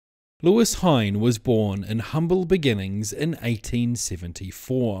Wickes Hine was born in humble beginnings in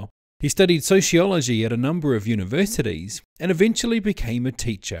 1874. He studied sociology at a number of universities and eventually became a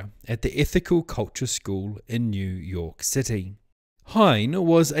teacher at the Ethical Culture School in New York City. Hine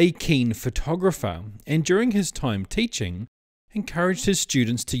was a keen photographer and during his time teaching, encouraged his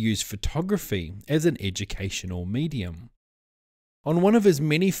students to use photography as an educational medium. On one of his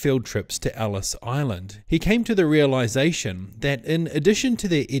many field trips to Ellis Island, he came to the realization that in addition to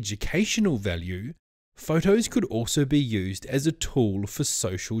their educational value, photos could also be used as a tool for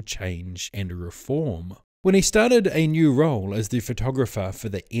social change and reform. When he started a new role as the photographer for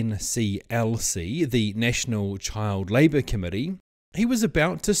the NCLC, the National Child Labour Committee, he was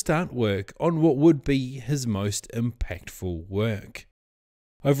about to start work on what would be his most impactful work.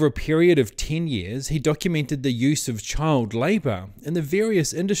 Over a period of 10 years, he documented the use of child labour in the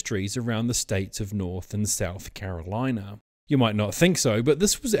various industries around the states of North and South Carolina. You might not think so, but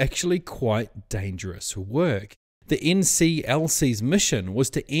this was actually quite dangerous work. The NCLC's mission was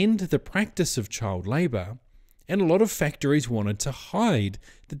to end the practice of child labour, and a lot of factories wanted to hide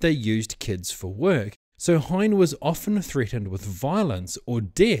that they used kids for work, so Hine was often threatened with violence or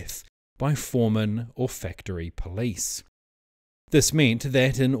death by foremen or factory police. This meant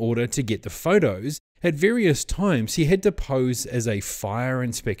that in order to get the photos, at various times he had to pose as a fire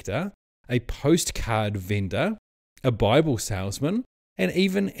inspector, a postcard vendor, a Bible salesman, and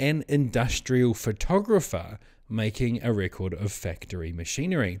even an industrial photographer making a record of factory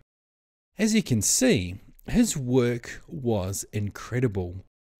machinery. As you can see, his work was incredible.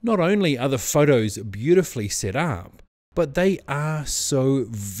 Not only are the photos beautifully set up, but they are so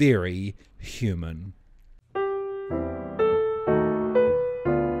very human.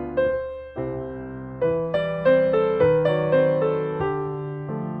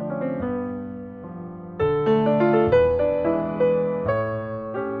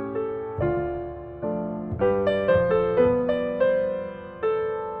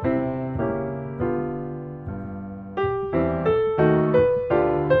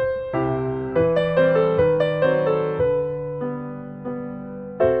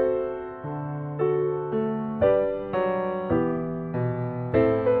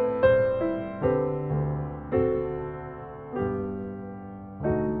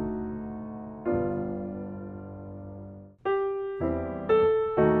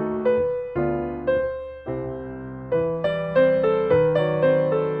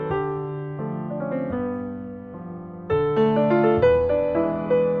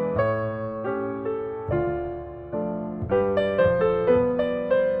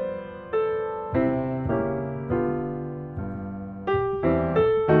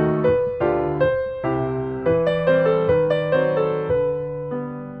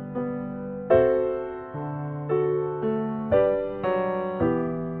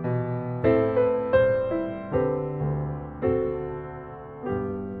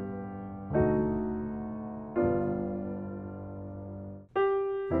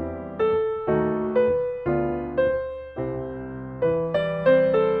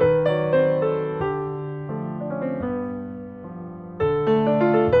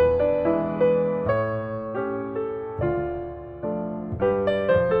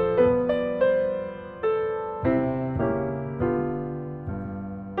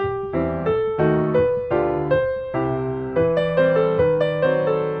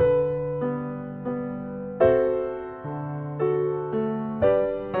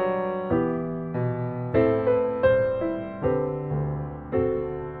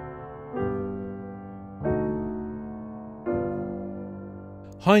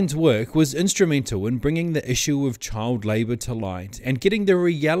 Hine's work was instrumental in bringing the issue of child labour to light and getting the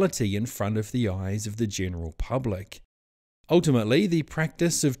reality in front of the eyes of the general public. Ultimately, the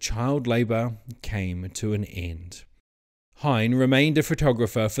practice of child labour came to an end. Hine remained a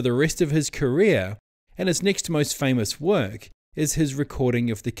photographer for the rest of his career, and his next most famous work is his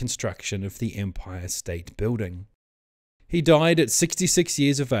recording of the construction of the Empire State Building. He died at 66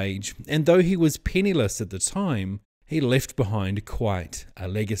 years of age, and though he was penniless at the time, he left behind quite a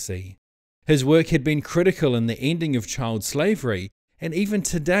legacy. His work had been critical in the ending of child slavery, and even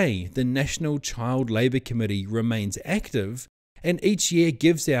today the National Child Labour Committee remains active and each year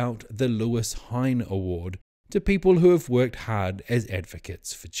gives out the Wickes Hine Award to people who have worked hard as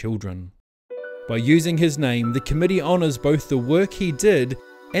advocates for children. By using his name, the committee honours both the work he did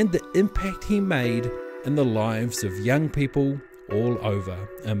and the impact he made in the lives of young people all over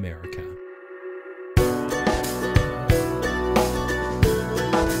America.